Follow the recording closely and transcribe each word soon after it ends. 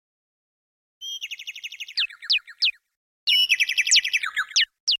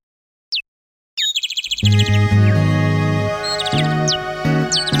Why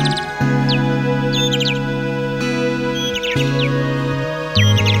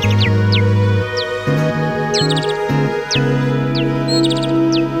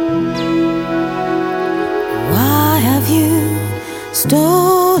have you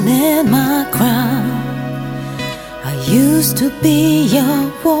stolen my crown? I used to be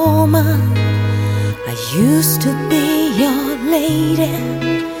your woman, I used to be your lady,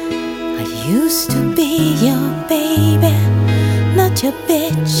 I used to be your baby, not your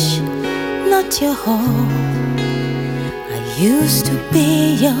bitch, not your hoe. I used to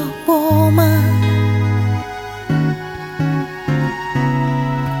be your woman.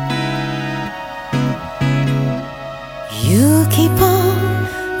 You keep on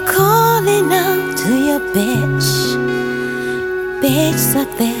calling out to your bitch, bitch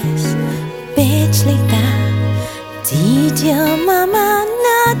like this, bitch like that. Did your mama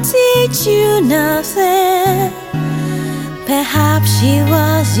not teach you nothing? Perhaps she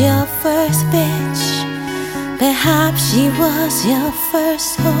was your first bitch, perhaps she was your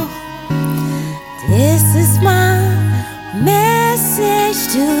first hoe. This is my message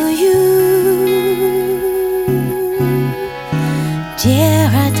to you. Dear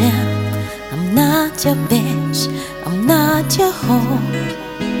Adam, I'm not your bitch, I'm not your hoe.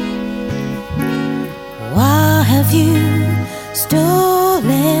 Why have you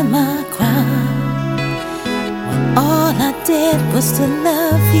stolen my crown? When all I did was to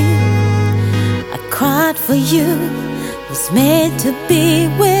love you, I cried for you, was made to be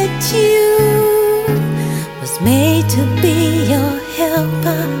with you, was made to be your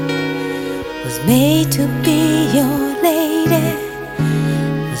helper, was made to be your lady,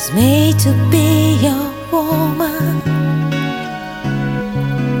 was made to be your woman.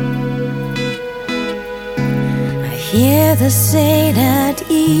 I hear the say that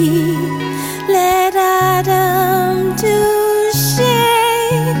Eve let Adam do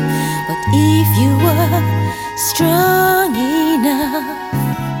shame, but if you were strong enough,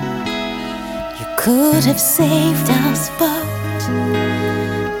 you could have saved us both.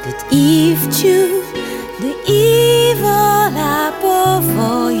 Did Eve choose the evil apple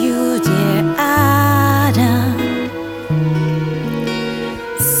for you, dear Adam?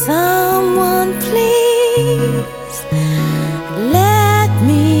 Someone please let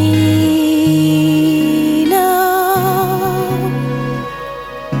me know.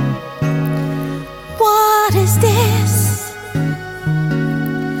 What is this?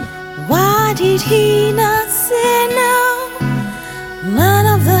 Why did he not say no? Man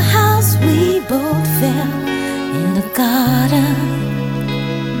of the house, we both fell in the garden,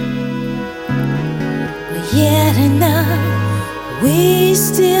 but yet enough we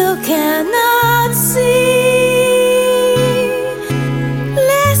still cannot see.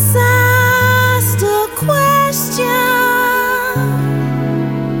 Let's ask the question,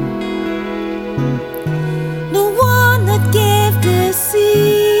 the one that gave the seed.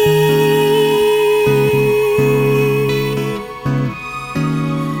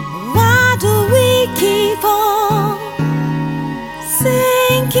 Why do we keep on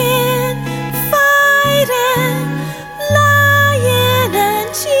sinking, fighting, lying and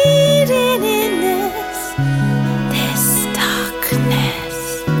cheating in this darkness?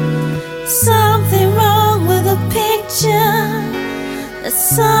 Something wrong with the picture, there's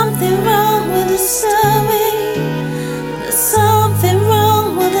something wrong with the survey, there's something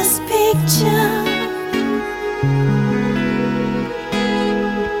wrong with this picture.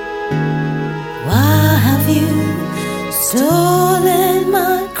 Why have you stolen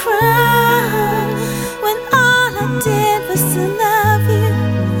my crown? When all I did was to love you,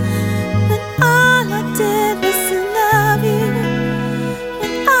 when all I did was to love you,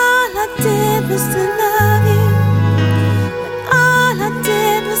 when all I did was to love you, when all I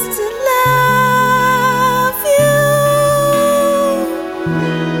did was to love you.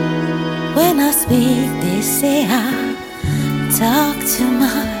 When I speak, they say I talk too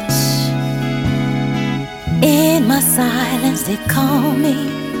much. In my silence they call me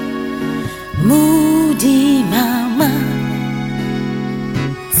Moody Mama.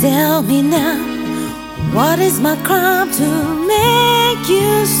 Tell me now, what is my crime to make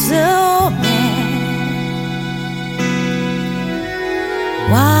you so mad?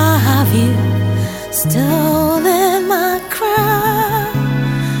 Why have you stolen my crown?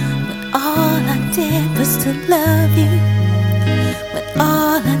 When all I did was to love you, when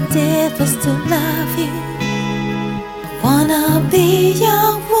all I did was to love you. I wanna be your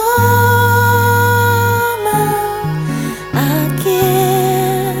woman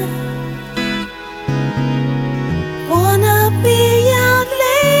again. Wanna be your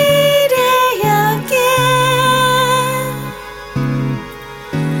lady again.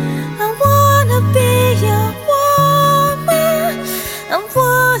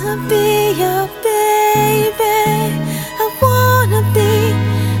 wanna be your baby. I wanna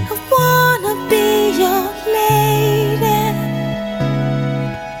be your lady.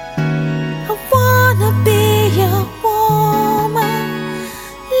 I wanna be your woman.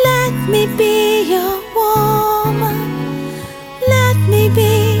 Let me be your